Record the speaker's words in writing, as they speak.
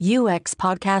UX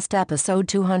Podcast Episode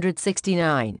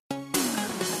 269.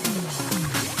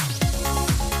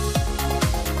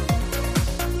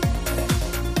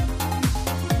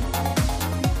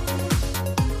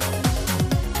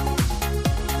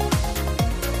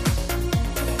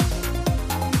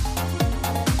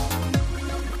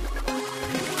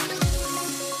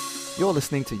 You're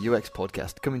listening to UX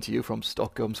Podcast, coming to you from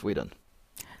Stockholm, Sweden.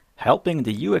 Helping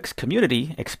the UX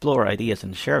community explore ideas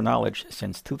and share knowledge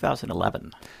since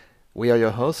 2011. We are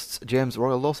your hosts, James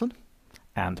Royal Lawson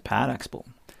and Pan Expo.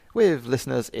 With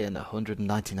listeners in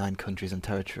 199 countries and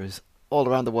territories all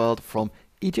around the world, from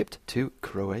Egypt to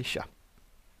Croatia.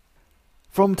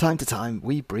 From time to time,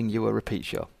 we bring you a repeat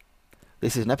show.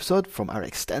 This is an episode from our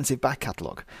extensive back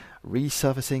catalogue,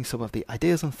 resurfacing some of the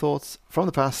ideas and thoughts from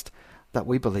the past that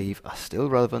we believe are still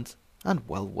relevant and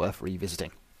well worth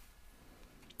revisiting.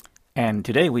 And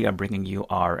today we are bringing you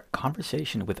our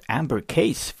conversation with Amber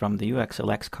Case from the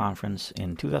UXLX conference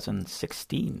in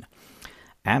 2016.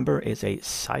 Amber is a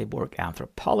cyborg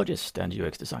anthropologist and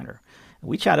UX designer.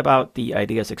 We chat about the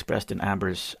ideas expressed in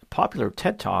Amber's popular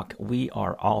TED Talk, We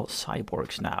Are All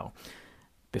Cyborgs Now,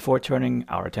 before turning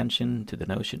our attention to the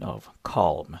notion of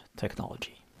calm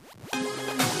technology.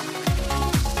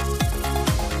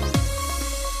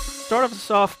 Start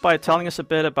us off by telling us a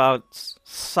bit about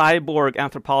cyborg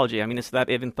anthropology. I mean, is that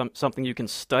even something you can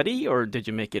study, or did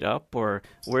you make it up, or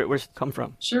where's it come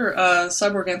from? Sure.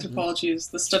 Cyborg anthropology is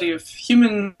the study of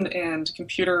human and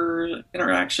computer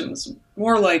interactions,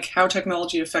 more like how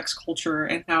technology affects culture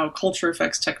and how culture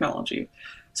affects technology.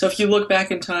 So if you look back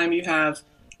in time, you have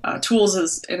tools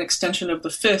as an extension of the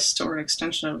fist, or an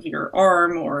extension of your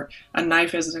arm, or a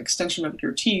knife as an extension of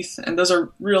your teeth, and those are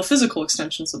real physical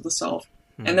extensions of the self.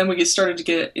 And then we started to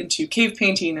get into cave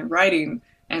painting and writing,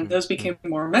 and those became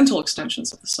more mental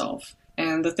extensions of the self.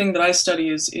 And the thing that I study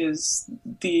is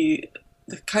the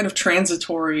kind of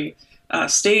transitory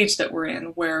stage that we're in,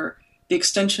 where the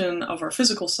extension of our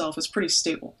physical self is pretty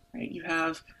stable. Right? You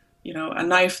have, a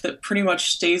knife that pretty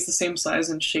much stays the same size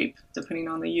and shape depending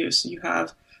on the use. You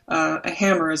have a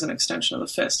hammer as an extension of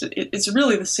the fist. It's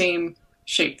really the same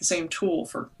shape, the same tool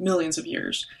for millions of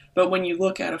years. But when you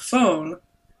look at a phone,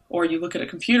 or you look at a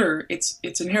computer,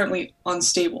 it's inherently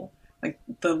unstable. Like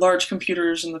the large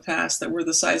computers in the past that were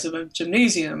the size of a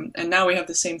gymnasium, and now we have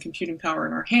the same computing power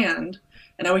in our hand,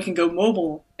 and now we can go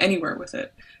mobile anywhere with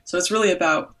it. So it's really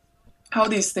about how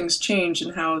these things change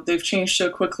and how they've changed so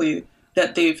quickly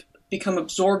that they've become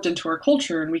absorbed into our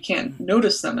culture and we can't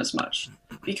notice them as much.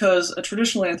 Because a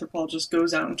traditional anthropologist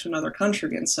goes out into another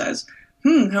country and says,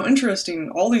 how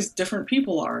interesting all these different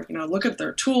people are. Look at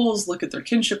their tools, look at their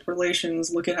kinship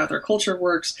relations, look at how their culture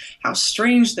works, how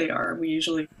strange they are. We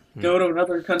usually go to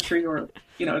another country or,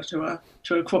 to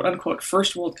a quote unquote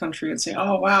first world country and say,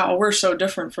 oh, wow, we're so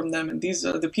different from them. And these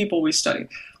are the people we study.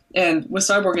 And with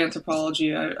cyborg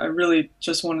anthropology, I really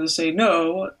just wanted to say,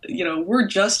 no, we're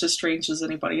just as strange as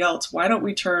anybody else. Why don't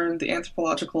we turn the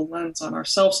anthropological lens on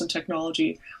ourselves and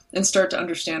technology and start to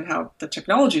understand how the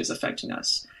technology is affecting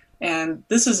us? And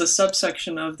this is a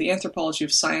subsection of the anthropology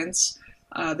of science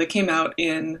that came out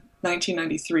in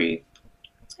 1993.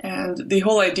 And the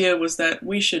whole idea was that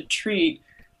we should treat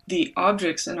the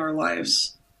objects in our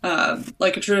lives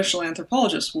like a traditional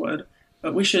anthropologist would,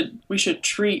 but we should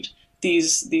treat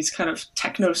these kind of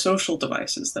techno-social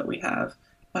devices that we have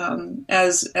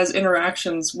as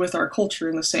interactions with our culture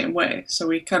in the same way. So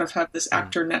we kind of have this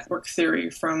actor network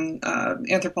theory from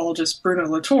anthropologist Bruno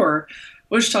Latour,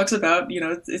 which talks about,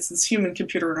 it's this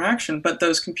human-computer interaction, but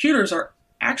those computers are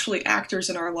actually actors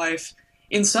in our life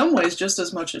in some ways just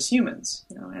as much as humans.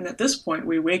 And at this point,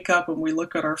 we wake up and we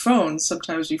look at our phones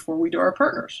sometimes before we do our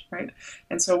partners, right?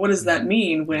 And so what does that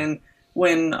mean when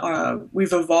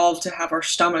we've evolved to have our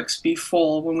stomachs be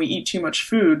full when we eat too much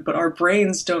food, but our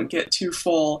brains don't get too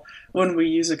full when we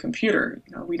use a computer?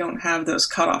 We don't have those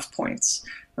cutoff points.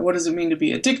 And what does it mean to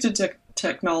be addicted to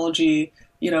technology?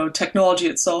 Technology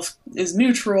itself is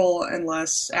neutral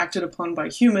unless acted upon by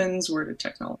humans. Where did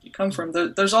technology come from?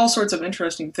 There's all sorts of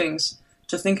interesting things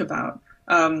to think about.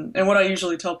 And what I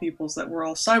usually tell people is that we're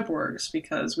all cyborgs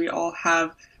because we all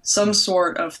have some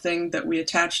sort of thing that we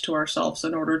attach to ourselves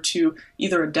in order to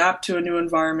either adapt to a new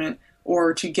environment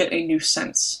or to get a new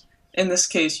sense. In this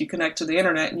case, you connect to the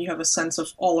internet and you have a sense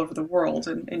of all over the world,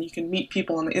 and you can meet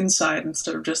people on the inside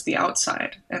instead of just the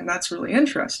outside. And that's really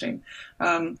interesting.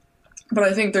 But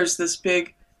I think there's this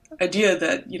big idea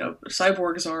that,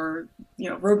 cyborgs are,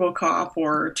 RoboCop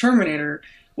or Terminator,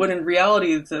 when in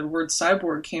reality the word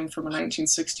cyborg came from a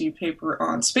 1960 paper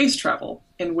on space travel,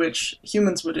 in which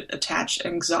humans would attach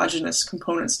exogenous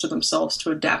components to themselves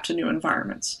to adapt to new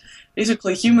environments.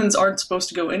 basically humans aren't supposed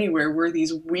to go anywhere. We're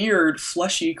these weird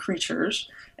fleshy creatures,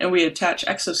 and we attach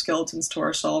exoskeletons to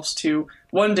ourselves to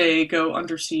one day go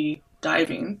undersea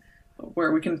diving,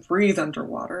 where we can breathe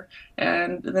underwater,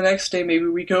 and the next day maybe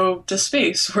we go to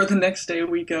space, or the next day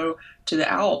we go to the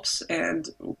Alps. And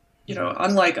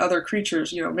unlike other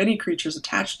creatures, many creatures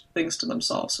attach things to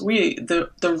themselves.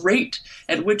 The rate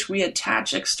at which we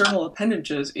attach external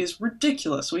appendages is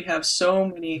ridiculous. We have so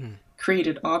many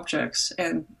created objects,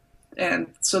 and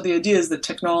so the idea is that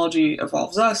technology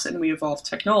evolves us, and we evolve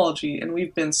technology, and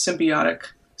we've been symbiotic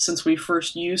since we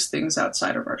first used things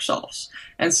outside of ourselves.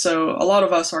 And so a lot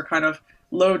of us are kind of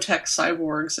low-tech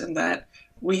cyborgs in that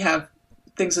we have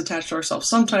things attached to ourselves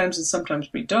sometimes, and sometimes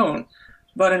we don't.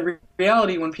 But in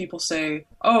reality, when people say,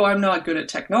 oh, I'm not good at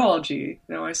technology,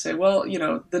 I say, well,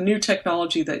 the new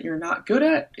technology that you're not good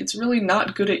at, it's really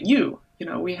not good at you.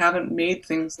 We haven't made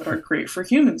things that are great for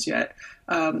humans yet,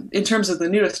 in terms of the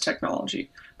newest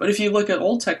technology. But if you look at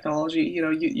old technology,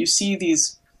 you see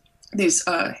these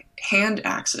hand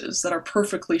axes that are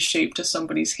perfectly shaped to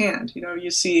somebody's hand.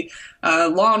 You see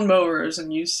lawn mowers,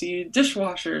 and you see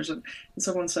dishwashers, and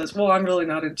someone says, well, I'm really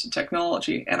not into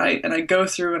technology. And I go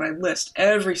through and I list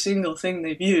every single thing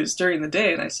they've used during the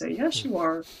day, and I say, yes, you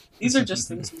are. These are just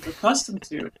things you're accustomed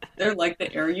to. They're like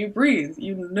the air you breathe.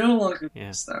 You no longer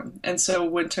use them. And so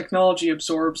when technology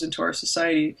absorbs into our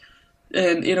society,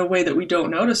 and in a way that we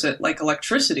don't notice it, like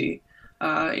electricity,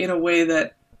 in a way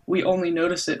that we only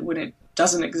notice it when it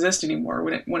doesn't exist anymore,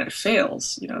 when it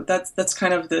fails. That's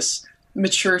kind of this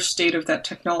mature state of that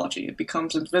technology. It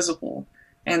becomes invisible.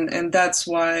 And that's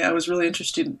why I was really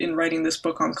interested in writing this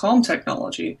book on calm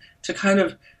technology, to kind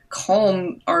of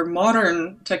calm our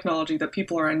modern technology that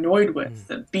people are annoyed with,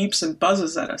 that beeps and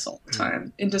buzzes at us all the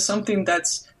time, into something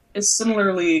that's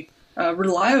similarly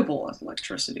reliable as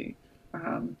electricity.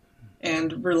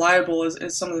 And reliable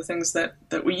is some of the things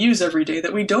that we use every day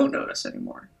that we don't notice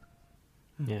anymore.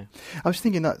 Yeah, I was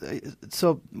thinking that.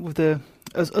 So, with as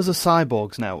a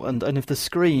cyborgs now, and if the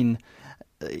screen,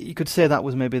 you could say that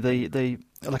was maybe the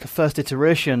like a first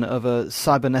iteration of a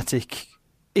cybernetic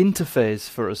interface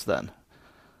for us. Then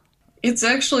it's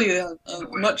actually a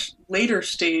much later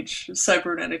stage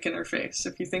cybernetic interface,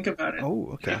 if you think about it. Oh,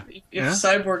 okay. If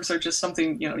cyborgs are just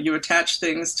something you attach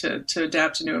things to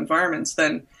adapt to new environments,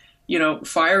 then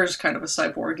fire is kind of a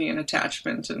cyborgian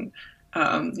attachment, and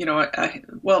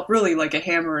really like a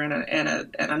hammer and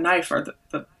a knife are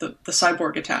the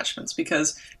cyborg attachments,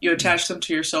 because you attach them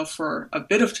to yourself for a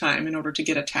bit of time in order to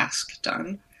get a task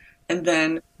done, and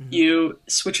then you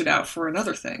switch it out for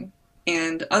another thing.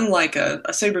 And unlike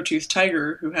a saber-toothed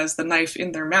tiger who has the knife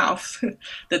in their mouth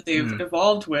that they've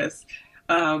evolved with,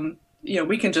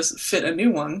 we can just fit a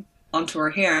new one onto our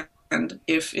hand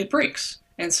if it breaks.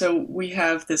 And so we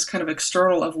have this kind of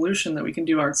external evolution that we can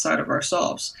do outside of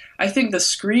ourselves. I think the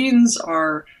screens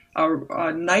are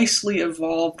a nicely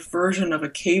evolved version of a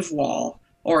cave wall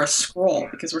or a scroll,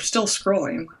 because we're still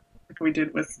scrolling like we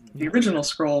did with the original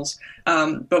scrolls,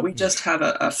 but we just have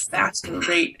a faster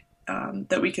rate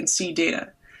that we can see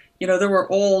data. There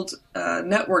were old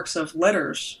networks of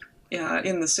letters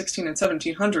in the 16 and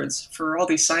 1700s for all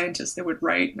these scientists. They would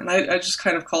write, and I just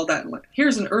kind of call that,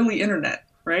 here's an early internet,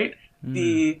 right?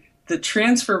 The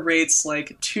transfer rate's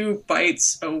like 2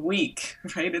 bytes a week,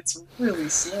 right? It's really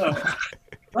slow,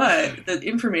 but the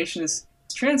information is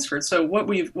transferred. So what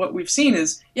we've seen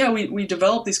is, we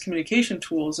developed these communication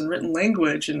tools and written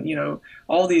language, and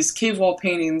all these cave wall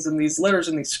paintings and these letters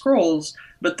and these scrolls,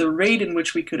 but the rate in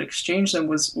which we could exchange them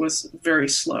was very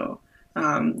slow.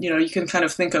 You can kind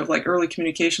of think of like early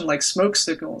communication like smoke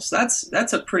signals.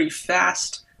 That's a pretty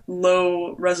fast,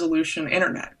 low resolution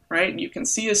internet, right? You can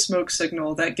see a smoke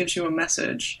signal that gives you a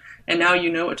message, and now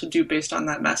you know what to do based on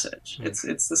that message. It's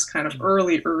this kind of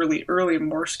early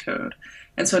Morse code.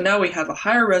 And so now we have a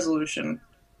higher resolution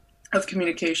of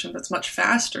communication that's much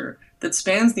faster, that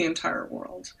spans the entire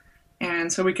world.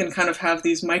 And so we can kind of have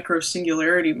these micro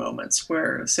singularity moments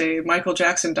where, say, Michael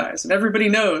Jackson dies and everybody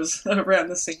knows around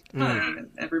the same time,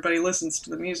 and everybody listens to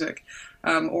the music.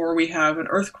 Or we have an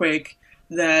earthquake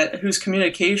whose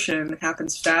communication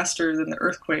happens faster than the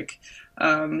earthquake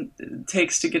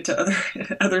takes to get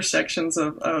to other sections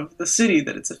of the city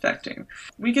that it's affecting.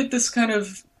 We get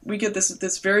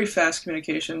this very fast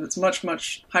communication that's much,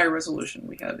 much higher resolution.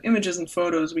 We have images and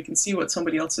photos. We can see what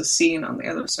somebody else has seen on the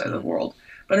other side of the world.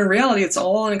 But in reality, it's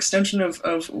all an extension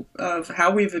of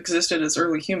how we've existed as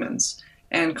early humans,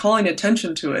 and calling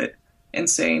attention to it and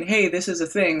saying, hey, this is a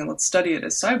thing, and let's study it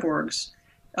as cyborgs,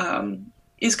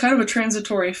 is kind of a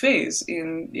transitory phase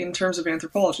in terms of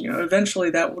anthropology. Eventually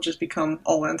that will just become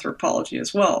all anthropology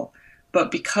as well. But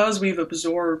because we've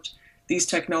absorbed these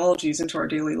technologies into our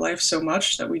daily life so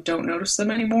much that we don't notice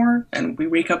them anymore. And we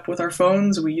wake up with our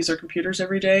phones, we use our computers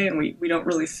every day, and we don't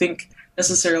really think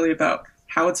necessarily about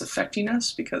how it's affecting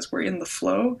us because we're in the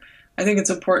flow. I think it's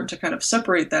important to kind of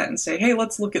separate that and say, hey,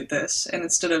 let's look at this. And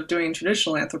instead of doing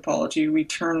traditional anthropology, we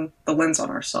turn the lens on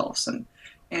ourselves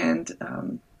and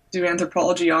do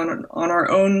anthropology on our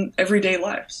own everyday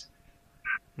lives.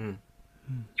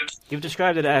 You've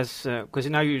described it as, because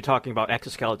now you're talking about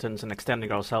exoskeletons and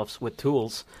extending ourselves with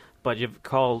tools, but you've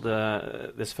called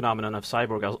this phenomenon of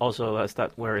cyborg also as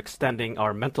that we're extending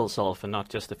our mental self and not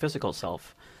just the physical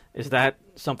self. Is that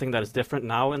something that is different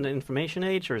now in the information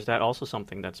age, or is that also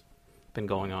something that's been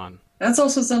going on? That's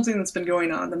also something that's been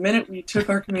going on. The minute we took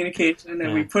our communication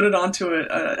and we put it onto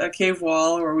a cave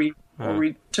wall, or we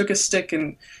took a stick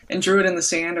and drew it in the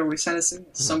sand, or we sent it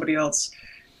to somebody else,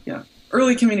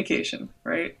 early communication,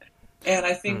 right? And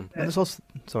I think that... Also,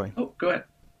 sorry. Oh, go ahead.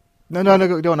 No,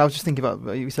 go on. I was just thinking about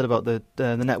what you said about the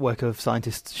network of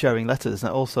scientists sharing letters.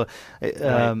 And also,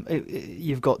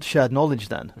 you've got shared knowledge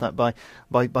then. That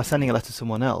by sending a letter to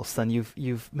someone else, then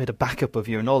you've made a backup of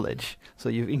your knowledge. So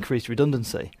you've increased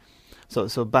redundancy.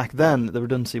 So back then the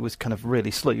redundancy was kind of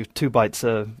really slow. You 2 bytes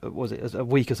a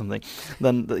week or something.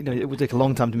 Then it would take a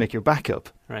long time to make your backup.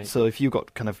 Right. So if you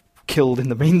got kind of killed in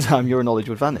the meantime, your knowledge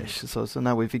would vanish. So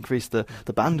now we've increased the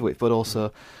bandwidth, but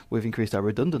also we've increased our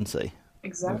redundancy.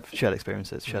 Exactly. Shared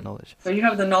experiences, shared knowledge. So you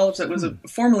have the knowledge that was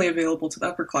formerly available to the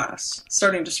upper class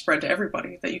starting to spread to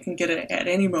everybody, that you can get it at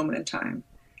any moment in time.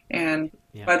 And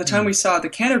by the time we saw the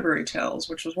Canterbury Tales,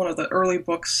 which was one of the early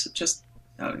books, just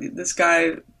this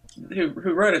guy who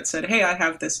wrote it said, hey, I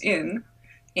have this inn,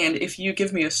 and if you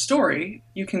give me a story,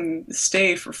 you can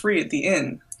stay for free at the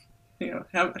inn.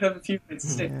 Have a few minutes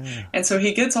to stay. Yeah. And so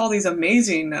he gets all these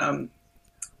amazing,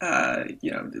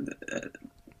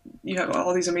 you have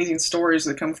all these amazing stories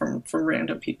that come from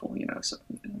random people, So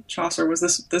Chaucer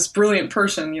was this brilliant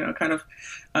person, kind of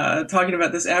talking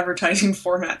about this advertising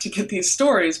format to get these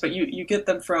stories, but you get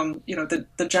them from,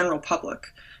 the general public,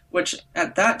 which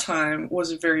at that time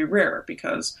was very rare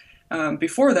because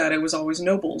before that it was always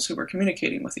nobles who were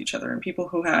communicating with each other and people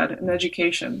who had an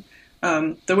education.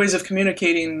 The ways of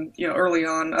communicating, early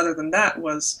on, other than that,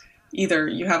 was either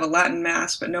you have a Latin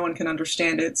mass, but no one can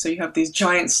understand it, so you have these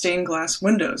giant stained glass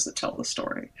windows that tell the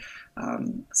story.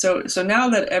 So now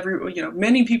that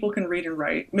many people can read and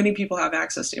write, many people have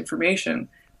access to information,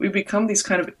 we become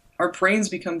our brains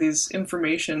become these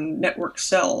information network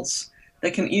cells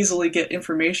that can easily get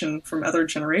information from other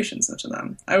generations into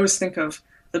them. I always think of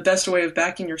the best way of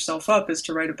backing yourself up is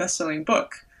to write a best-selling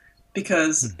book.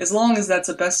 Because as long as that's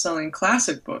a best-selling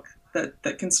classic book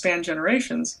that can span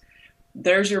generations,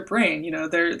 there's your brain.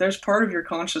 There's part of your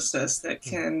consciousness that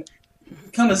can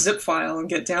become a zip file and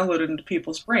get downloaded into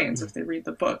people's brains if they read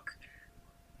the book.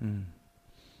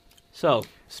 So,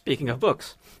 speaking of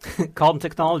books, Calm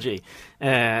Technology.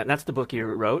 That's the book you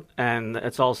wrote, and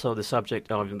it's also the subject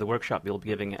of the workshop you'll be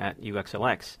giving at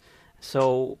UXLX.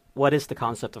 So, what is the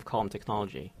concept of Calm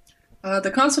Technology?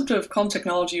 The concept of calm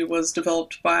technology was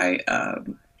developed by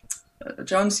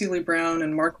John Seeley Brown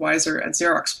and Mark Weiser at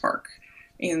Xerox PARC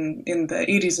in the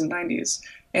 80s and 90s.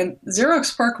 And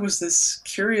Xerox PARC was this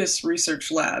curious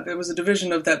research lab. It was a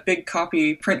division of that big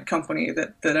copy print company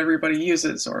that everybody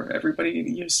uses or everybody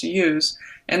used to use.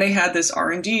 And they had this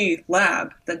R&D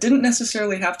lab that didn't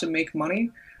necessarily have to make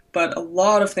money, but a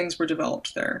lot of things were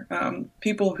developed there.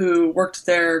 People who worked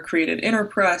there created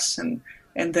Interpress, and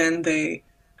then they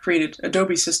created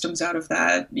Adobe systems out of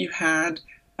that. You had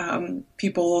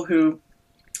people who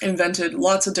invented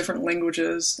lots of different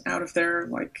languages out of there,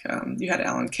 like you had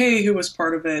Alan Kay, who was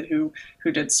part of it, who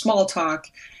did Smalltalk.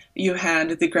 You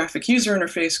had the graphic user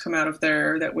interface come out of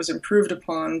there that was improved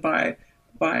upon by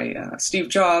Steve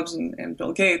Jobs and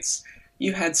Bill Gates.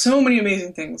 You had so many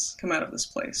amazing things come out of this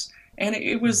place. And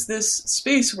it was this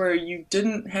space where you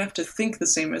didn't have to think the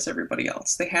same as everybody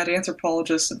else. They had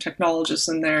anthropologists and technologists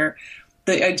in there.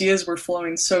 The ideas were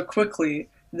flowing so quickly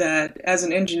that as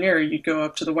an engineer, you'd go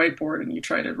up to the whiteboard and you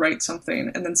try to write something,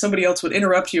 and then somebody else would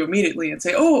interrupt you immediately and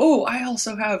say, oh, I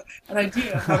also have an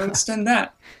idea how to extend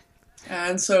that.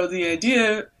 And so the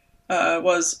idea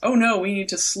was, oh no, we need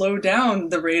to slow down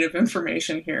the rate of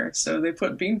information here. So they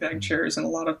put beanbag chairs in a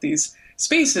lot of these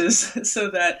spaces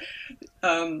so that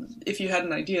if you had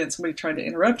an idea and somebody tried to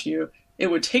interrupt you, it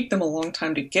would take them a long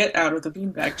time to get out of the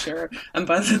beanbag chair, and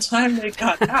by the time they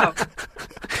got out,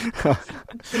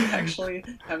 they actually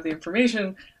have the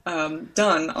information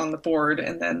done on the board,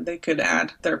 and then they could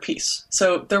add their piece.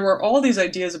 So there were all these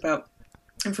ideas about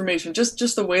information,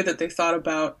 just the way that they thought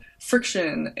about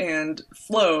friction and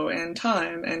flow and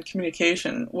time and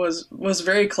communication was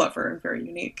very clever and very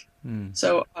unique.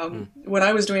 So when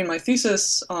I was doing my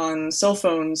thesis on cell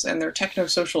phones and their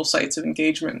technosocial sites of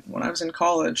engagement when I was in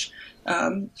college,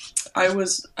 I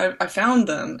found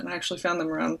them, and I actually found them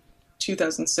around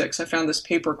 2006. I found this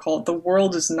paper called "The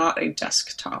World Is Not a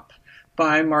Desktop"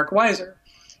 by Mark Weiser.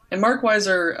 And Mark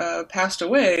Weiser passed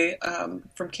away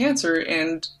from cancer,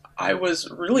 and I was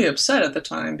really upset at the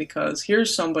time because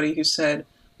here's somebody who said,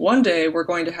 one day we're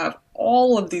going to have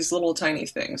all of these little tiny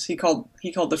things. He called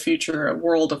the future a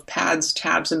world of pads,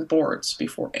 tabs, and boards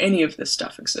before any of this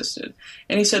stuff existed.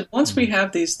 And he said, once we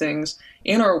have these things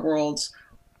in our worlds,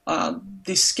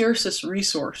 the scarcest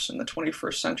resource in the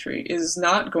 21st century is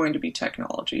not going to be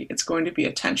technology. It's going to be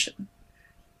attention.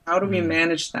 How do we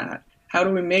manage that? How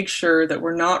do we make sure that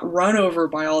we're not run over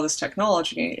by all this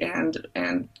technology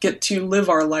and get to live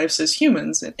our lives as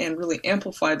humans and really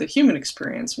amplify the human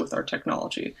experience with our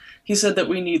technology? He said that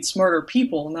we need smarter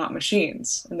people, not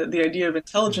machines, and that the idea of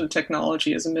intelligent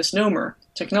technology is a misnomer.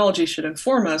 Technology should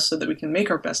inform us so that we can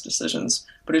make our best decisions,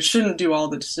 but it shouldn't do all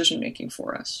the decision-making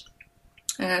for us.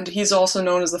 And he's also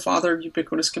known as the father of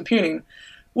ubiquitous computing,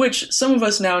 which some of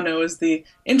us now know as the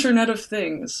Internet of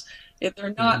Things.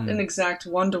 They're not an exact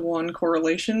one-to-one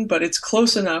correlation, but it's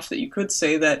close enough that you could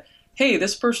say that, hey,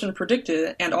 this person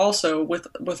predicted, and also with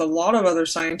a lot of other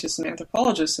scientists and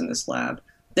anthropologists in this lab,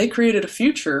 they created a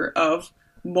future of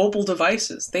mobile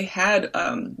devices. They had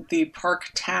the Park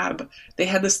Tab. They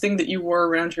had this thing that you wore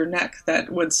around your neck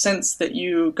that would sense that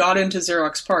you got into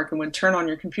Xerox PARC and would turn on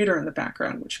your computer in the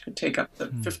background, which could take up to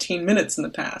 15 minutes in the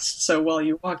past. So while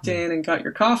you walked in and got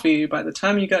your coffee, by the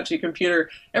time you got to your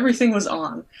computer, everything was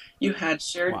on. You had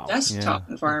shared desktop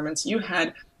environments. You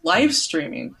had live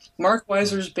streaming. Mark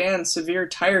Weiser's band Severe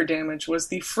Tire Damage was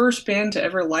the first band to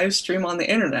ever live stream on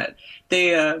the internet.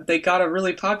 They got a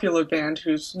really popular band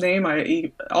whose name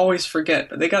I always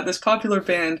forget, but they got this popular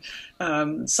band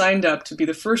signed up to be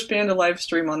the first band to live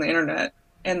stream on the internet,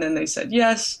 and then they said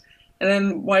yes, and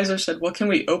then Weiser said, well, can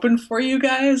we open for you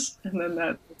guys? And then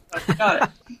that got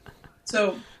it.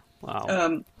 So,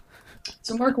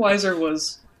 so Mark Weiser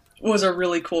was a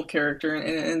really cool character,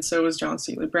 and so was John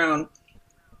Seeley Brown.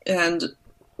 And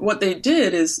what they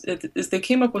did is they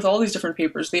came up with all these different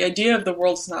papers. The idea of the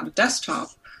world is not a desktop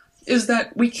is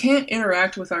that we can't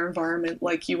interact with our environment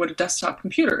like you would a desktop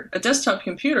computer. A desktop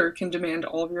computer can demand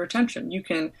all of your attention. You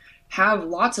can have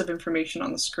lots of information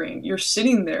on the screen. You're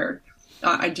sitting there.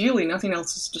 Ideally, nothing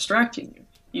else is distracting you.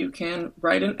 You can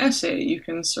write an essay. You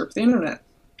can surf the internet.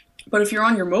 But if you're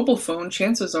on your mobile phone,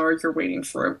 chances are you're waiting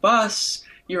for a bus.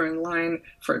 You're in line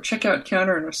for a checkout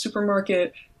counter in a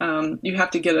supermarket. You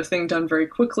have to get a thing done very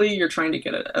quickly. You're trying to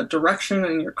get a direction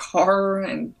in your car,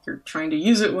 and you're trying to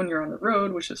use it when you're on the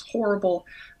road, which is horrible.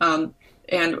 And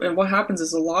what happens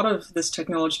is a lot of this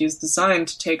technology is designed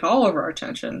to take all of our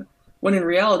attention, when in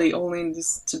reality only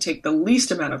needs to take the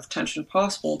least amount of attention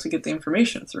possible to get the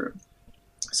information through.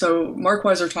 So Mark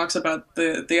Weiser talks about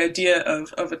the idea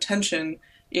of attention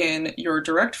in your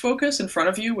direct focus in front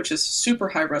of you, which is super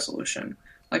high resolution,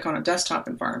 like on a desktop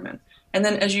environment. And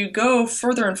then as you go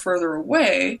further and further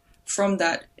away from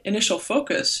that initial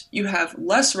focus, you have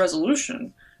less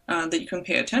resolution that you can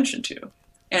pay attention to.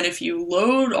 And if you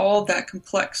load all that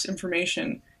complex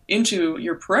information into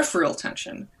your peripheral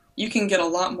attention, you can get a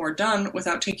lot more done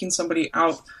without taking somebody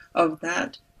out of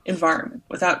that environment,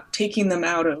 without taking them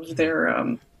out of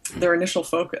their initial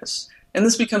focus. And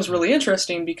this becomes really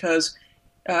interesting because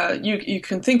you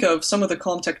can think of some of the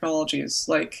calm technologies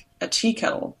like a tea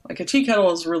kettle. Like a tea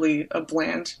kettle is really a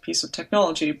bland piece of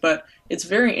technology, but it's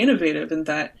very innovative in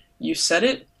that you set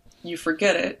it, you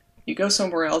forget it, you go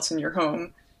somewhere else in your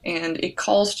home, and it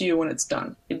calls to you when it's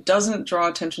done. It doesn't draw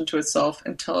attention to itself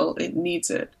until it needs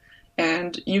it.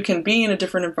 And you can be in a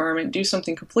different environment, do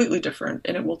something completely different,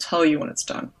 and it will tell you when it's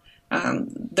done.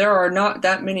 There are not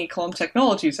that many calm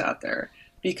technologies out there,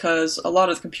 because a lot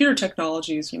of the computer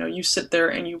technologies, you sit there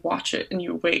and you watch it and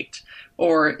you wait,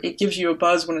 or it gives you a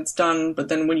buzz when it's done, but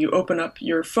then when you open up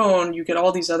your phone, you get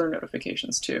all these other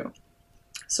notifications too.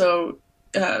 So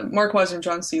Mark Weiser and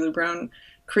John Seeley Brown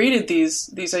created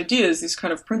these ideas, these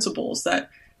kind of principles that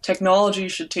technology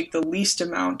should take the least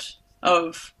amount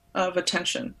of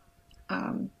attention,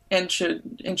 and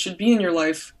should be in your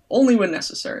life only when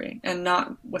necessary and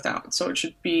not without. So it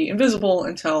should be invisible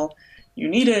until you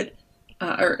need it.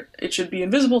 Or it should be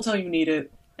invisible till you need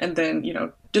it, and then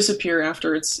disappear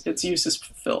after its use is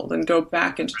fulfilled, and go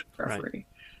back into the periphery.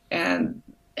 Right.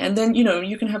 And then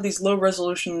you can have these low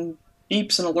resolution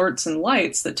beeps and alerts and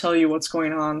lights that tell you what's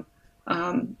going on,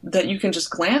 that you can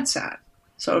just glance at.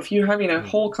 So if you're having a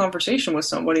whole conversation with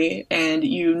somebody and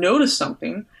you notice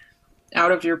something,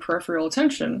 out of your peripheral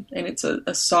attention, and it's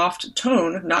a soft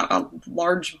tone, not a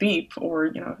large beep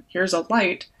or, here's a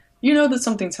light, you know that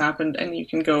something's happened and you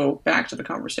can go back to the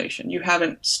conversation. You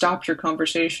haven't stopped your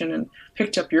conversation and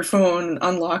picked up your phone and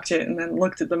unlocked it and then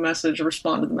looked at the message,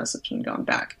 responded to the message, and gone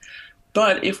back.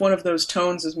 But if one of those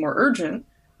tones is more urgent,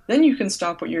 then you can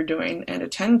stop what you're doing and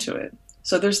attend to it.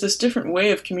 So there's this different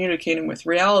way of communicating with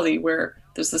reality where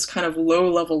there's this kind of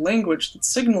low-level language that's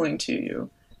signaling to you,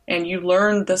 and you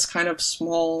learn this kind of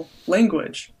small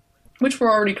language, which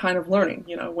we're already kind of learning.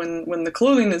 When the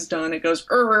clothing is done, it goes,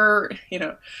 a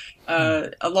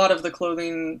lot of the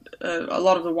clothing, a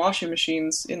lot of the washing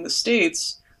machines in the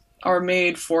States are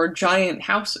made for giant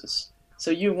houses.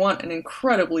 So you want an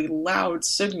incredibly loud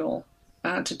signal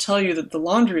to tell you that the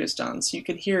laundry is done, so you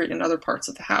can hear it in other parts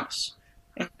of the house.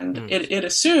 And it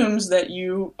assumes that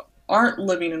you aren't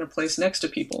living in a place next to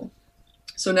people.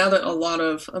 So now that a lot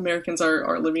of Americans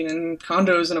are living in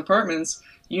condos and apartments,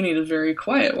 you need a very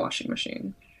quiet washing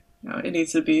machine. It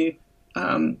needs to be,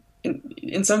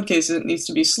 in some cases, it needs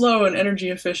to be slow and energy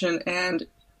efficient, and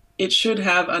it should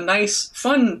have a nice,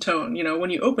 fun tone. When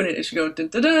you open it, it should go,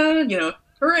 da-da-da,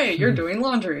 hooray, you're doing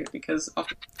laundry, because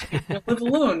often people live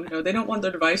alone. They don't want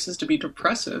their devices to be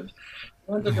depressive.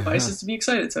 They want their devices to be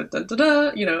excited. So,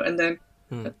 da-da-da, and then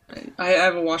I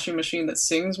have a washing machine that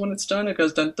sings when it's done. It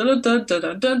goes dun dun dun dun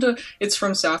dun dun dun. It's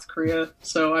from South Korea,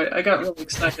 so I got really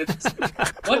excited.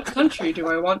 What country do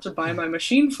I want to buy my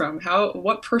machine from?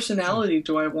 What personality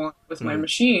do I want with my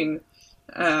machine?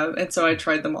 And so I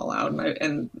tried them all out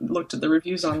and looked at the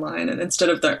reviews online. And instead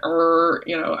of the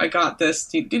I got this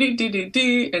d d d d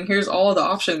d, and here's all the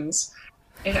options.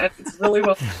 And it's really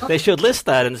well done. They should list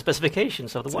that in the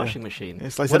specifications of the washing machine.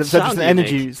 It's like instead of just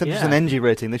an energy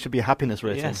rating, there should be a happiness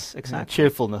rating. Yes, exactly.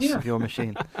 Cheerfulness of your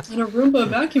machine. And a Roomba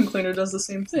vacuum cleaner does the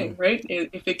same thing, right?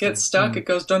 If it gets stuck, it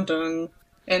goes dun dun,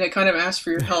 and it kind of asks for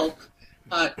your help.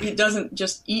 It doesn't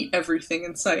just eat everything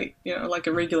in sight, like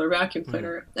a regular vacuum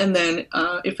cleaner. And then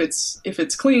if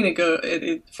it's clean,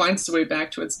 it finds its way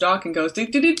back to its dock and goes dee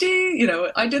dee dee dee.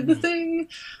 I did the thing,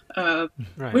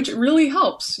 Right. which really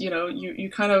helps. You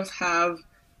kind of have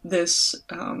this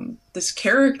this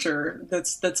character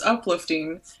that's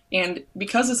uplifting, and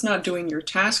because it's not doing your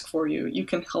task for you, you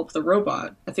can help the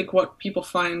robot. I think what people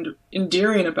find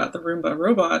endearing about the Roomba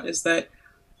robot is that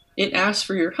it asks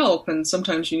for your help, and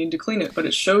sometimes you need to clean it, but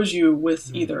it shows you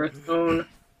with either a tone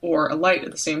or a light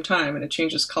at the same time, and it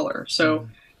changes color. So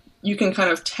you can kind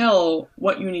of tell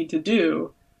what you need to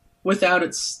do without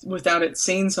it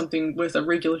saying something with a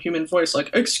regular human voice,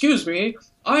 like, "Excuse me,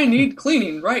 I need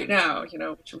cleaning right now,"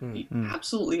 which would be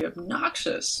absolutely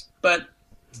obnoxious. But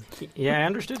yeah, I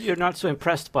understood you're not so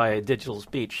impressed by digital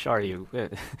speech, are you?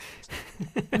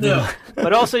 no.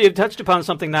 But also you've touched upon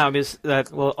something now, is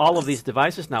that, all of these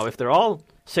devices now, if they're all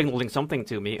signaling something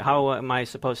to me, how am I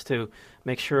supposed to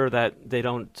make sure that they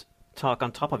don't talk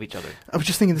on top of each other? I was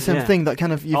just thinking the same thing, that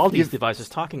kind of... all these devices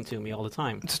talking to me all the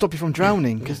time. To stop you from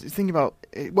drowning, because think about,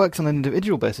 it works on an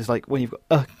individual basis, like when you've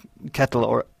got a kettle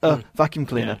or a vacuum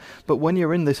cleaner. Yeah. But when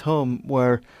you're in this home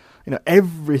where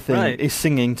everything is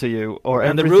singing to you,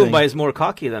 and the Roomba is more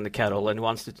cocky than the kettle and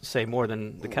wants to say more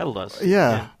than the kettle does.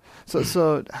 Yeah.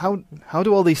 So how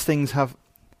do all these things have?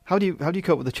 How do you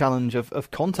cope with the challenge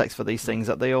of context for these things,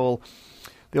 that they all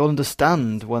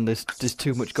understand when there's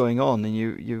too much going on, and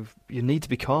you need to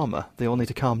be calmer. They all need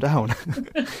to calm down.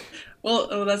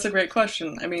 Well, that's a great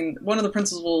question. I mean, one of the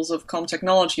principles of calm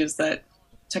technology is that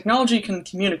technology can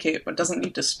communicate but doesn't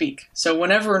need to speak. So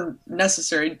whenever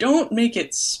necessary, don't make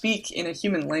it speak in a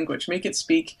human language. Make it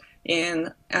speak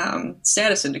in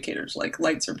status indicators like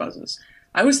lights or buzzes.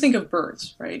 I always think of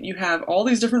birds, right? You have all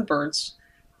these different birds,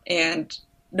 and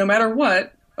no matter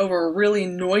what, over a really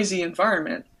noisy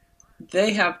environment,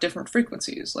 they have different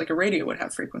frequencies, like a radio would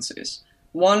have frequencies.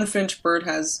 One finch bird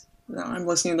has... I'm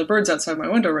listening to the birds outside my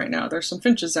window right now. There's some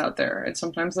finches out there, and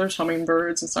sometimes there's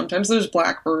hummingbirds, and sometimes there's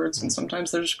blackbirds, and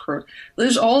sometimes there's crows.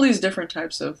 There's all these different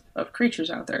types of creatures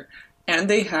out there, and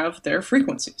they have their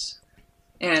frequencies.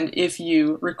 And if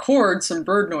you record some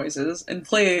bird noises and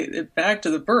play it back to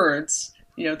the birds,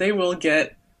 they will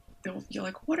get... You're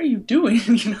like, what are you doing?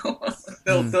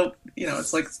 They'll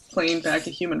it's like playing back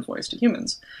a human voice to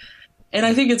humans. And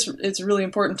I think it's really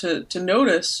important to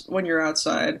notice when you're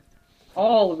outside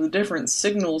all of the different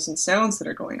signals and sounds that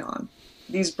are going on.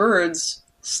 These birds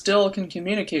still can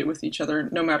communicate with each other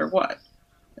no matter what.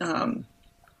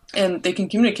 And they can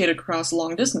communicate across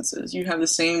long distances. You have the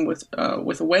same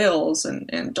with whales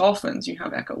and dolphins. You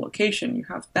have echolocation. You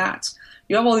have bats.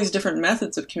 You have all these different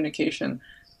methods of communication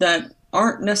that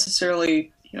aren't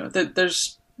necessarily,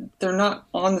 they're not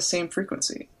on the same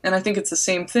frequency. And I think it's the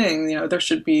same thing. There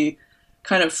should be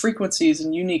kind of frequencies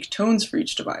and unique tones for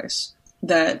each device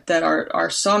that are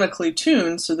sonically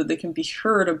tuned so that they can be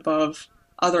heard above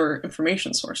other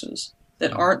information sources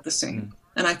that aren't the same.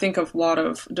 And I think of a lot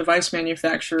of device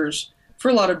manufacturers, for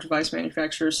a lot of device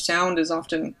manufacturers, sound is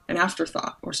often an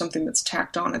afterthought or something that's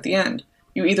tacked on at the end.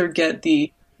 You either get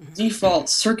the default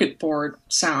circuit board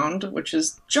sound, which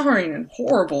is jarring and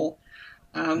horrible,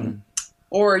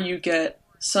 or you get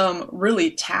some really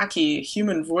tacky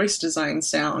human voice design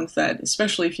sound that,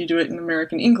 especially if you do it in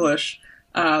American English,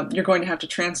 you're going to have to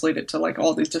translate it to like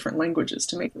all these different languages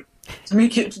to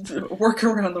make it work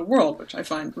around the world, which I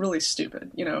find really stupid.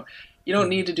 You know, you don't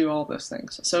need to do all those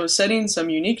things. So setting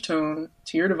some unique tone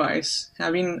to your device,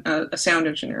 having a sound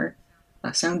engineer,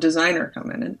 a sound designer come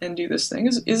in and do this thing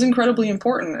is incredibly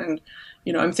important. And,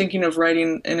 you know, I'm thinking of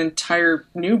writing an entire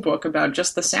new book about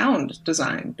just the sound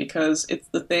design, because it's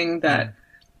the thing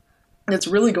that's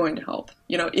really going to help.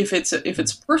 You know, if it's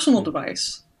a personal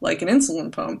device, like an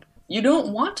insulin pump, you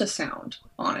don't want a sound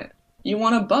on it. You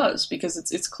want a buzz because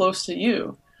it's close to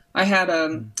you. I had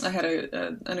an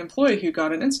employee who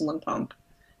got an insulin pump,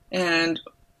 and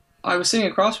I was sitting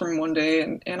across from him one day,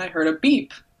 and I heard a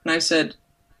beep, and I said,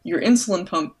 "Your insulin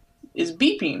pump is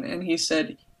beeping," and he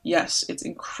said, "Yes, it's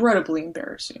incredibly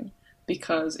embarrassing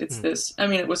because it's this." I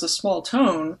mean, it was a small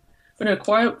tone, but in a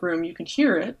quiet room you can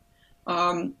hear it,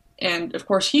 and of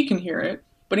course he can hear it.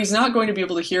 But he's not going to be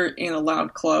able to hear it in a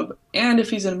loud club. And if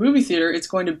he's in a movie theater, it's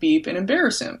going to beep and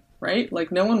embarrass him, right? Like,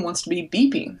 no one wants to be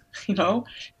beeping, you know?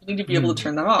 You need to be able to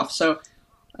turn that off. So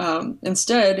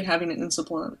instead, having an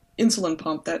insulin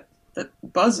pump that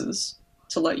buzzes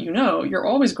to let you know, you're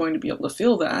always going to be able to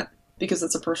feel that because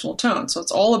it's a personal tone. So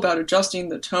it's all about adjusting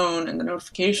the tone and the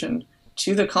notification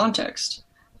to the context.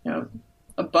 You know,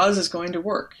 a buzz is going to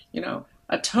work. You know,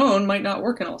 a tone might not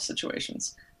work in all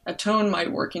situations. A tone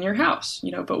might work in your house,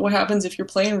 you know, but what happens if you're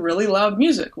playing really loud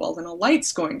music? Well, then a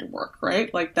light's going to work,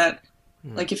 right? Like that,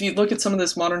 like if you look at some of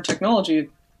this modern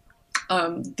technology,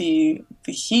 the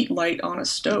heat light on a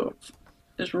stove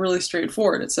is really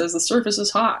straightforward. It says the surface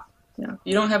is hot. You know,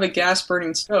 you don't have a gas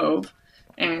burning stove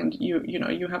and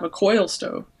you have a coil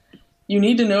stove. You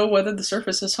need to know whether the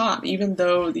surface is hot, even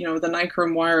though, you know, the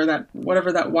nichrome wire, that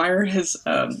whatever that wire is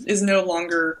no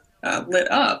longer lit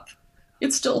up,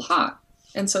 it's still hot.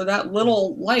 And so that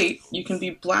little light, you can be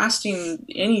blasting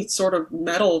any sort of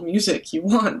metal music you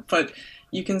want, but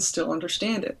you can still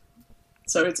understand it.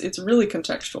 So it's really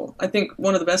contextual. I think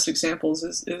one of the best examples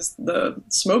is the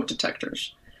smoke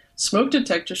detectors. Smoke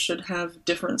detectors should have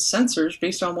different sensors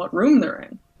based on what room they're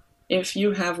in. If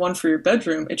you have one for your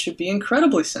bedroom, it should be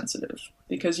incredibly sensitive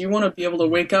because you want to be able to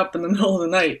wake up in the middle of the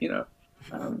night, you know.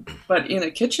 But in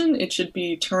a kitchen, it should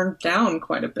be turned down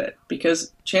quite a bit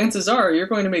because chances are you're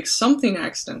going to make something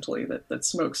accidentally that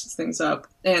smokes things up.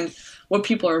 And what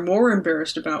people are more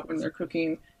embarrassed about when they're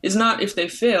cooking is not if they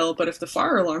fail, but if the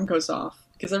fire alarm goes off,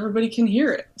 because everybody can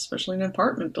hear it, especially in an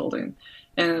apartment building.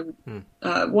 And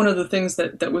one of the things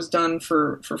that was done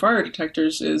for fire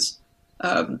detectors is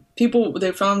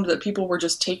they found that people were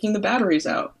just taking the batteries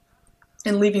out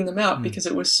and leaving them out because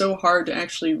it was so hard to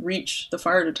actually reach the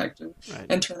fire detector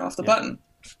and turn off the button.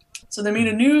 So they made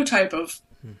a new type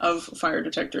of fire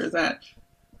detector that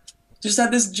just had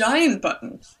this giant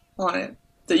button on it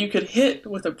that you could hit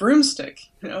with a broomstick,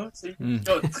 you know? So you can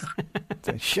go,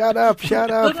 shut up.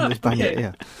 shut up. Just bang it,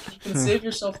 yeah. You can save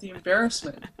yourself the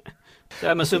embarrassment.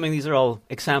 So I'm assuming these are all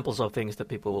examples of things that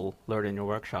people will learn in your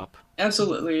workshop.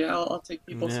 Absolutely. I'll take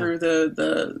people through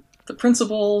the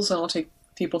principles, and I'll take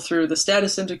people through the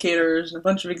status indicators and a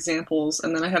bunch of examples,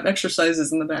 and then I have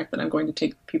exercises in the back that I'm going to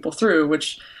take people through,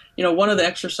 which, you know, one of the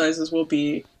exercises will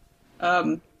be,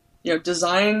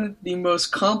 design the most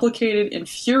complicated,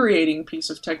 infuriating piece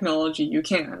of technology you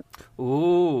can.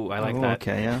 Ooh, I like that.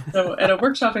 Okay, yeah. So at a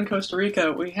workshop in Costa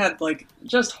Rica, we had like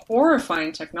just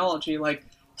horrifying technology, like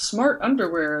smart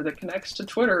underwear that connects to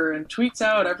Twitter and tweets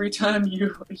out every time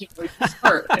you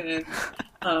start,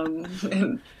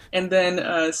 and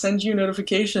then send you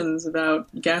notifications about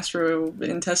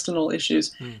gastrointestinal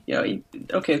issues.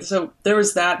 Okay, so there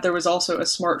was that. There was also a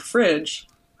smart fridge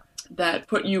that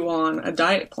put you on a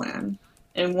diet plan,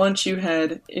 and once you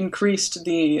had increased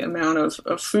the amount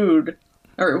of food,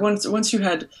 or once you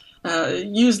had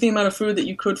used the amount of food that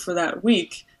you could for that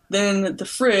week, then the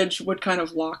fridge would kind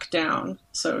of lock down.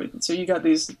 So you got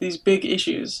these big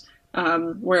issues.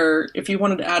 Where if you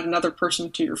wanted to add another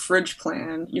person to your fridge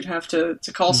plan, you'd have to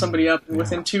call somebody up, and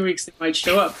within 2 weeks they might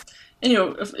show up. And,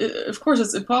 of course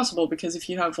it's impossible, because if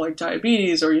you have like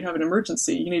diabetes or you have an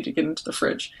emergency, you need to get into the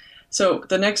fridge. So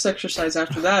the next exercise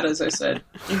after that, as I said,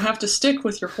 you have to stick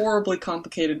with your horribly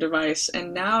complicated device,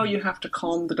 and now you have to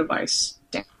calm the device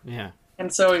down. Yeah.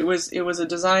 And so it was a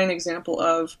design example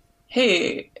of,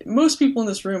 hey, most people in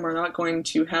this room are not going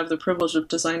to have the privilege of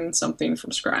designing something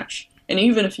from scratch. And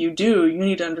even if you do, you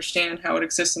need to understand how it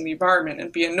exists in the environment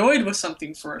and be annoyed with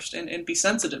something first and be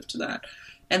sensitive to that.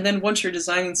 And then once you're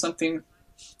designing something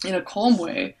in a calm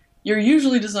way, you're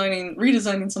usually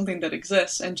redesigning something that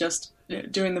exists and just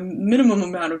doing the minimum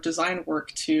amount of design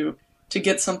work to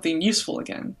get something useful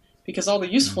again, because all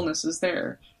the usefulness is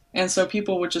there. And so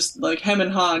people would just like hem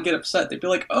and haw and get upset. They'd be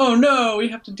like, oh no, we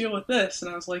have to deal with this. And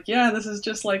I was like, yeah, this is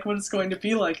just like what it's going to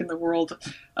be like in the world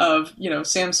of,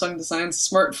 Samsung designs a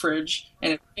smart fridge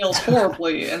and it fails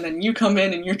horribly. And then you come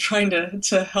in and you're trying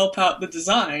to help out the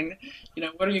design.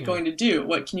 What are you going to do?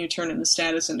 What can you turn into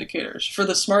status indicators? For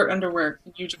the smart underwear,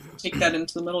 you just take that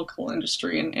into the medical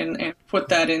industry and put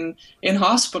that in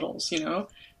hospitals,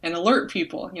 and alert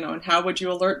people, and how would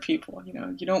you alert people?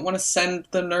 You don't want to send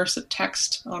the nurse a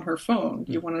text on her phone.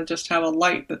 You want to just have a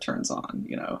light that turns on,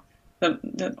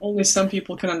 that only some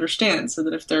people can understand, so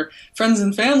that if their friends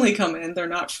and family come in, they're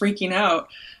not freaking out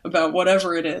about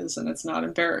whatever it is, and it's not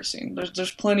embarrassing.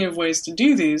 There's plenty of ways to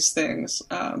do these things.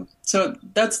 So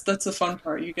that's the fun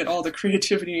part. You get all the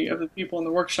creativity of the people in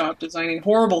the workshop designing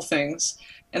horrible things,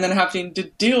 and then having to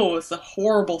deal with the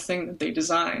horrible thing that they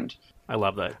designed. I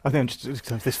love that. I think just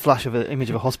kind of this flash of an image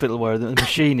of a hospital where the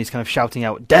machine is kind of shouting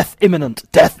out, death imminent,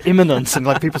 and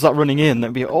like people start running in.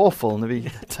 That'd be awful and it'd be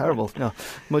terrible.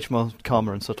 Much more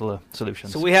calmer and subtler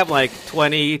solutions. So we have like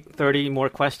 20, 30 more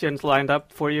questions lined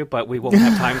up for you, but we won't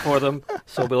have time for them.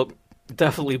 So we'll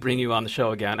definitely bring you on the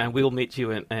show again, and we'll meet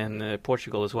you in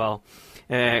Portugal as well.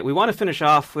 We want to finish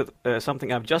off with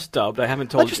something I've just dubbed. I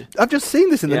haven't told you. I've just seen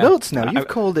this in the notes now. You've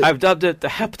called it... I've dubbed it the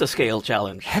Heptascale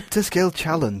Challenge. Heptascale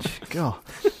Challenge. God.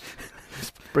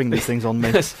 Just bring these things on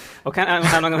me. Okay, I'm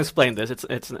not going to explain this.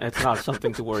 It's not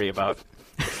something to worry about.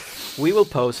 We will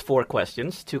pose 4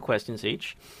 questions, 2 questions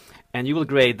each, and you will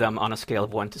grade them on a scale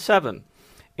of 1 to 7,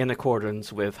 in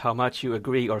accordance with how much you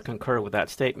agree or concur with that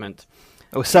statement.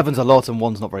 Oh, 7's a lot and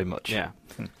 1's not very much. Yeah.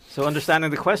 So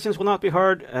understanding the questions will not be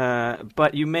hard,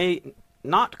 but you may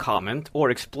not comment or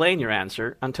explain your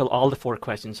answer until all the 4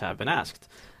 questions have been asked.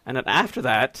 And then after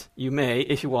that, you may,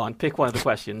 if you want, pick one of the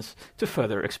questions to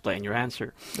further explain your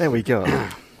answer. There we go.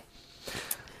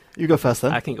 You go first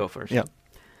then. I can go first. Yeah.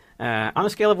 On a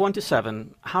scale of 1 to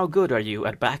 7, how good are you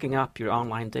at backing up your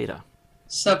online data?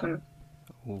 7.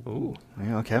 Ooh.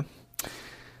 Yeah, okay.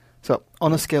 So,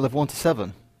 on a scale of 1 to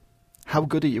 7, how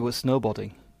good are you at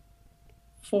snowboarding?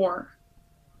 4.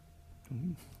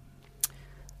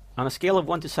 On a scale of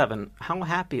 1 to 7, how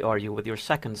happy are you with your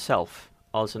second self,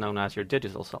 also known as your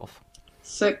digital self?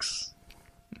 6.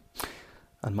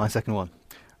 And my second one.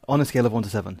 On a scale of 1 to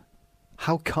 7,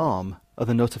 how calm are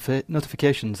the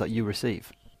notifications that you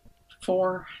receive?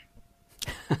 4.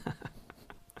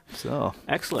 So,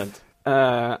 excellent.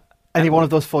 Any one of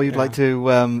those 4 you'd like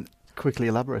to quickly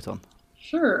elaborate on?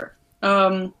 Sure.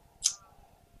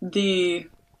 The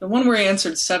one where I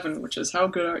answered 7, which is how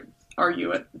good are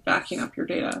you at backing up your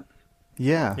data?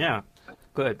 Yeah. Yeah.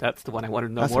 Good. That's the one I wanted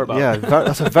to know more about. Yeah,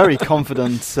 that's a very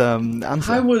confident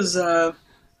answer. I was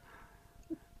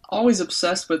always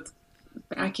obsessed with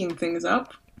backing things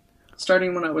up,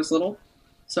 starting when I was little.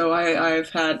 So I've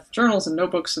had journals and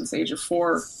notebooks since the age of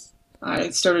 4. I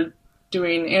started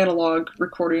doing analog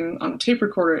recording on a tape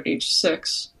recorder at age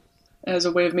 6 as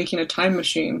a way of making a time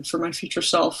machine for my future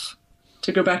self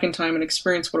to go back in time and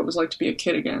experience what it was like to be a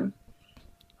kid again.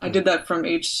 I did that from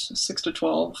age 6 to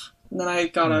 12. And then I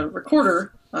got a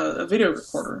recorder, a video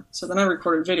recorder. So then I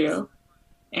recorded video,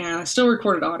 and I still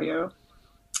recorded audio.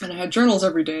 And I had journals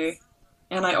every day,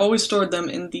 and I always stored them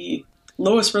in the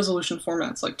lowest resolution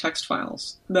formats, like text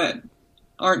files, that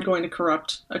aren't going to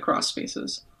corrupt across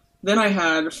spaces. Then I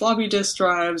had floppy disk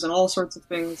drives and all sorts of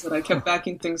things that I kept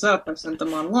backing things up. I sent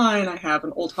them online. I have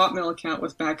an old Hotmail account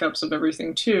with backups of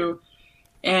everything, too.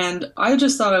 And I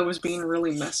just thought I was being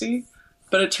really messy.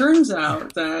 But it turns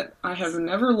out that I have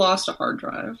never lost a hard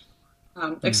drive,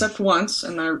 except once,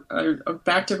 and I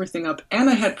backed everything up, and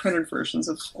I had printed versions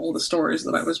of all the stories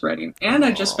that I was writing, and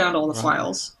I just found all the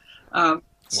files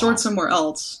stored somewhere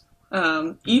else.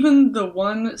 Even the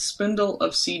one spindle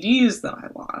of CDs that I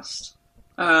lost,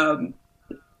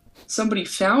 somebody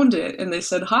found it, and they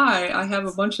said, "Hi, I have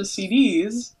a bunch of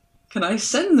CDs. Can I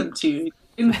send them to you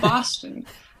in Boston?"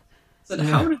 I said,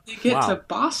 "How did they get to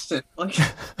Boston?" Like.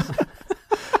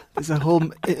 There's a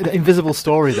whole invisible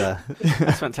story there.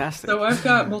 That's fantastic. So I've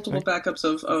got multiple backups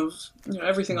of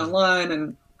everything online,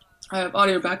 and I have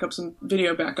audio backups and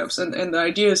video backups, and the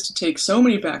idea is to take so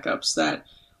many backups that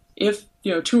if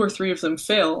 2 or 3 of them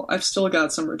fail, I've still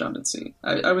got some redundancy.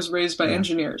 I was raised by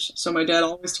engineers, so my dad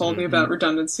always told me about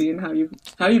redundancy and how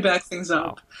you back things up.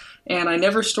 Wow. And I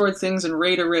never stored things in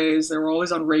RAID arrays. They were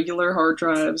always on regular hard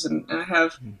drives, and I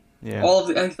have all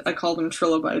of I call them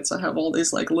trilobytes. I have all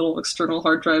these like little external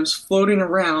hard drives floating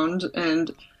around,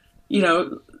 and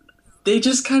they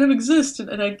just kind of exist,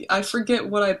 and I forget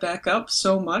what I back up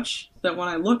so much that when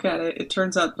I look at it, it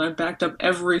turns out that I backed up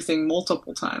everything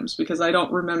multiple times because I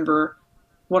don't remember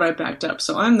what I backed up.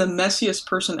 So I'm the messiest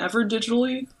person ever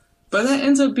digitally, but that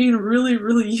ends up being really,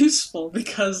 really useful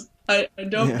because I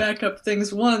don't back up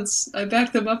things once. I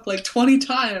back them up like 20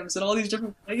 times in all these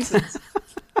different places.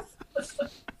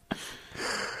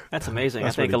 That's amazing.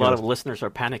 I think a lot of listeners are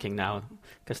panicking now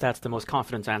because that's the most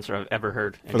confident answer I've ever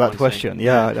heard. For that question,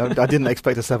 I didn't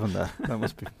expect a 7 there. That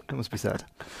must be said.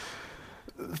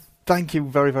 Thank you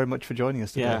very, very much for joining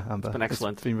us today, Amber. It's been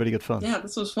excellent. It's been really good fun. Yeah,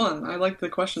 this was fun. I liked the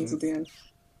questions at the end.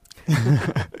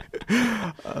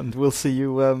 And we'll see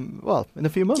you, in a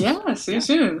few months. Yeah, see you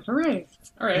soon. Hooray.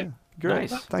 All right. Yeah,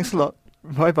 great. Nice. Thanks a lot.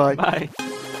 Bye-bye. Bye.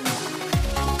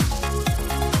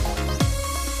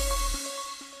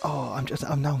 Oh,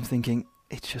 I'm thinking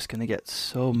it's just going to get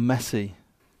so messy.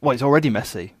 Well, it's already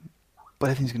messy, but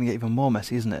everything's going to get even more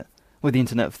messy, isn't it? With the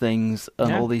Internet of Things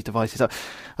and all these devices.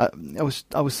 I was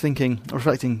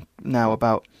reflecting now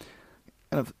about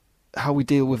kind of how we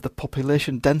deal with the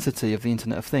population density of the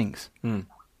Internet of Things.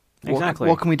 Exactly.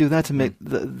 What can we do there to make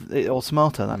it all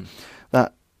smarter?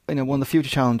 That one of the future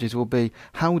challenges will be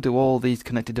how do all these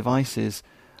connected devices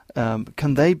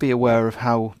can they be aware of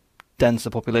how dense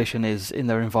the population is in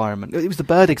their environment? It was the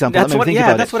bird example.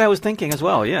 That's what I was thinking as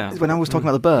well. Yeah. When I was talking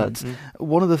about the birds,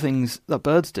 one of the things that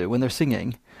birds do when they're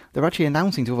singing, they're actually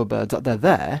announcing to other birds that they're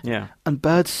there. Yeah. And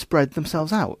birds spread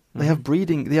themselves out. They have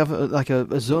breeding. They have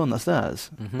a zone that's theirs,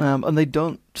 and they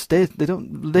don't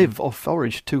live or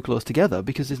forage too close together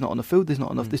because there's not enough food. There's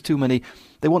not enough. There's too many.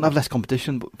 They won't have less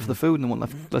competition for the food, and they won't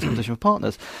have less competition for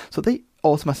partners. So they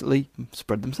automatically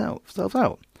spread themselves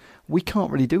out. We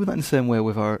can't really do that in the same way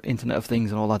with our Internet of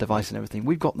Things and all our devices and everything.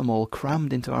 We've got them all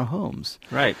crammed into our homes.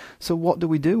 Right. So what do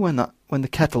we do when the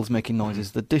kettle's making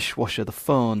noises, the dishwasher, the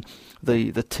phone,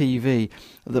 the TV,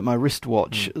 my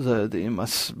wristwatch, my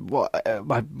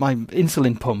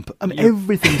insulin pump?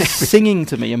 Everything's singing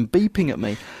to me and beeping at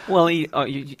me. Well, you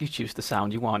choose the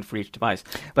sound you want for each device,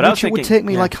 but it would take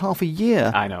me like half a year.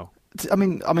 I know.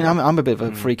 I'm a bit of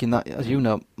a freak in that, as you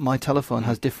know, my telephone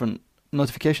has different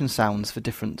notification sounds for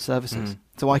different services,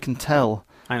 so I can tell.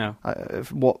 I know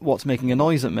what's making a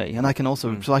noise at me, and I can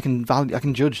also I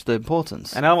can judge the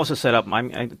importance. And I also set up.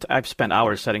 I've spent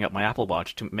hours setting up my Apple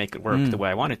Watch to make it work the way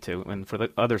I want it to, and for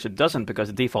the others it doesn't because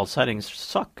the default settings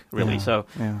suck really.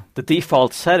 The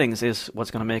default settings is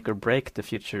what's going to make or break the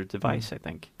future device. I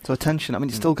think. So attention.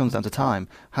 It still comes down to time.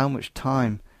 How much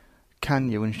time can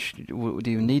you and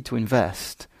do you need to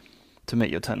invest to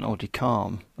make your technology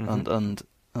calm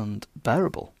and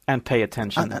bearable, and pay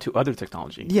attention to other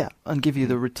technology. Yeah, and give you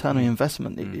the return on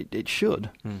investment it should,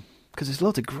 because there's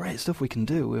loads of great stuff we can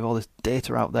do with all this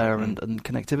data out there and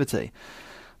connectivity.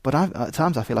 But at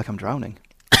times I feel like I'm drowning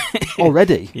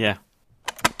already. Yeah.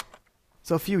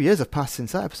 So a few years have passed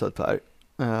since that episode put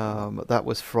out. That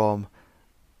was from,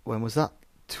 when was that?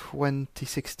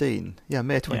 2016. Yeah,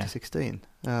 May 2016.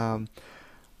 Yeah.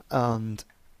 And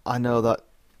I know that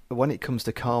when it comes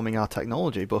to calming our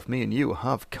technology, both me and you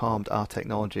have calmed our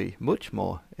technology much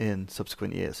more in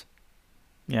subsequent years.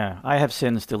 Yeah, I have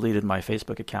since deleted my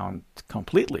Facebook account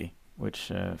completely, which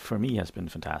for me has been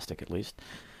fantastic at least.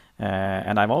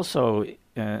 And I've also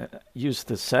used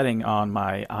the setting on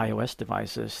my iOS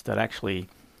devices that actually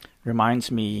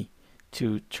reminds me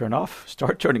to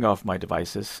start turning off my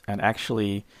devices, and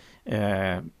actually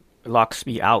locks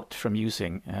me out from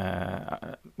using,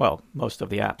 most of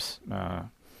the apps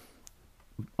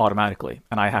automatically,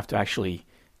 and I have to actually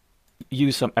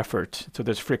use some effort, so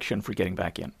there's friction for getting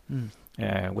back in,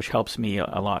 which helps me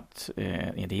a lot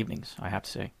in the evenings, I have to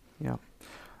say. Yeah.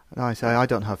 No, I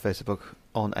don't have Facebook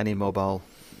on any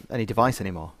device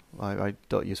anymore. I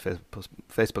don't use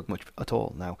Facebook much at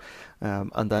all now,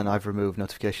 and then I've removed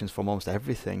notifications from almost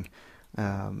everything.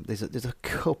 There's a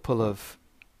couple of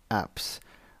apps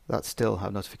that still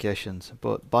have notifications,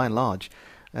 but by and large,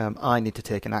 I need to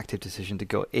take an active decision to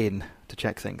go in to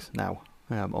check things now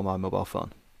on my mobile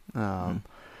phone,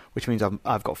 which means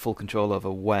I've got full control over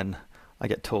when I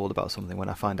get told about something, when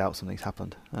I find out something's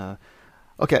happened.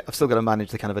 Okay, I've still got to manage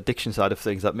the kind of addiction side of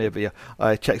things, that maybe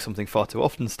I check something far too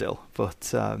often still,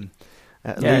 but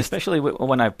especially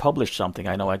when I publish something,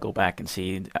 I know I go back and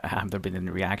see have there been any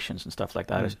reactions and stuff like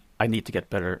that. I need to get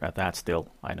better at that still,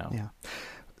 I know. Yeah.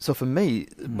 So for me,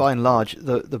 by and large,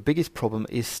 the biggest problem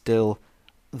is still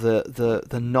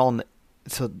the non.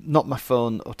 So not my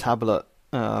phone or tablet,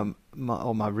 or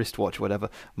my wristwatch, or whatever.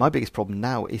 My biggest problem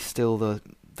now is still the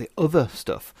other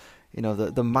stuff. You know,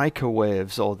 the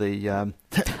microwaves or the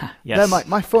Yes.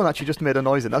 my phone actually just made a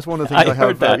noise, and that's one of the things I have.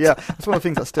 heard that. Yeah, that's one of the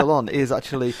things that's still on is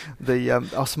actually the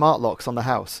our smart locks on the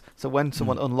house. So when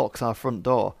someone unlocks our front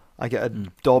door, I get a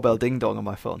doorbell ding dong on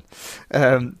my phone.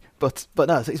 But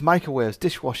no, so it's microwaves,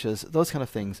 dishwashers, those kind of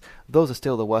things. Those are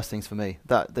still the worst things for me.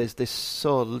 That there's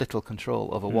so little control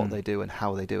over what they do and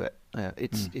how they do it.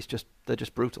 It's just they're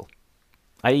just brutal.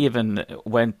 I even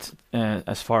went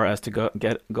as far as to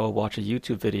go watch a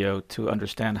YouTube video to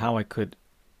understand how I could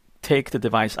take the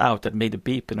device out that made a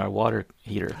beep in our water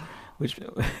heater, which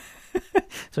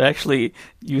so I actually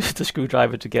used the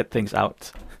screwdriver to get things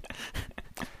out.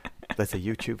 There's a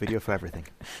YouTube video for everything.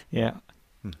 Yeah.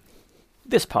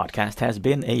 This podcast has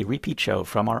been a repeat show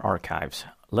from our archives.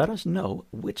 Let us know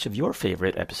which of your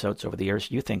favorite episodes over the years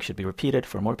you think should be repeated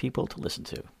for more people to listen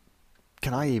to.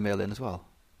 Can I email in as well?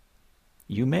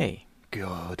 You may.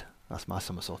 Good. That's my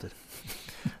summer sorted.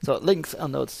 So links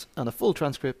and notes and a full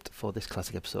transcript for this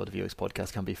classic episode of UX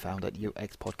Podcast can be found at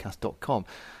uxpodcast.com.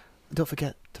 And don't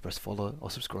forget to press follow or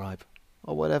subscribe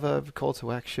or whatever call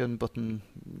to action button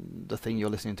the thing you're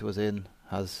listening to us in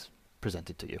has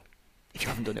presented to you, if you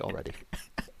haven't done it already.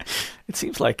 It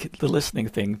seems like the listening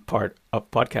thing part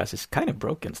of podcast is kind of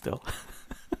broken still.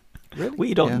 Really?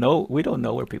 We don't know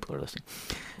where people are listening.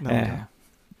 No.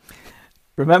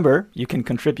 Remember, you can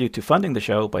contribute to funding the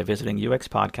show by visiting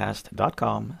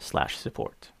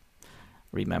uxpodcast.com/support.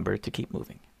 Remember to keep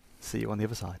moving. See you on the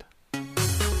other side.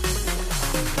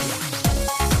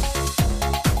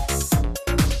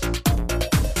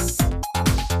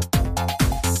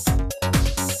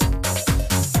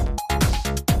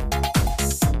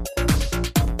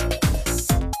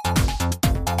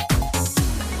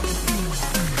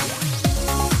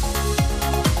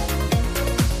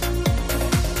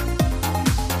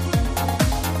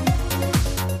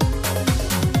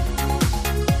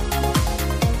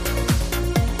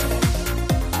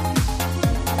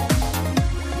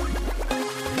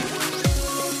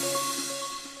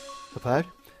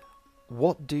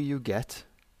 What do you get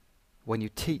when you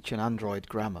teach an Android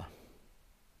grammar?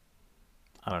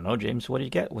 I don't know, James. What do you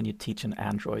get when you teach an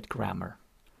Android grammar?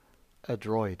 A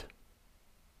droid.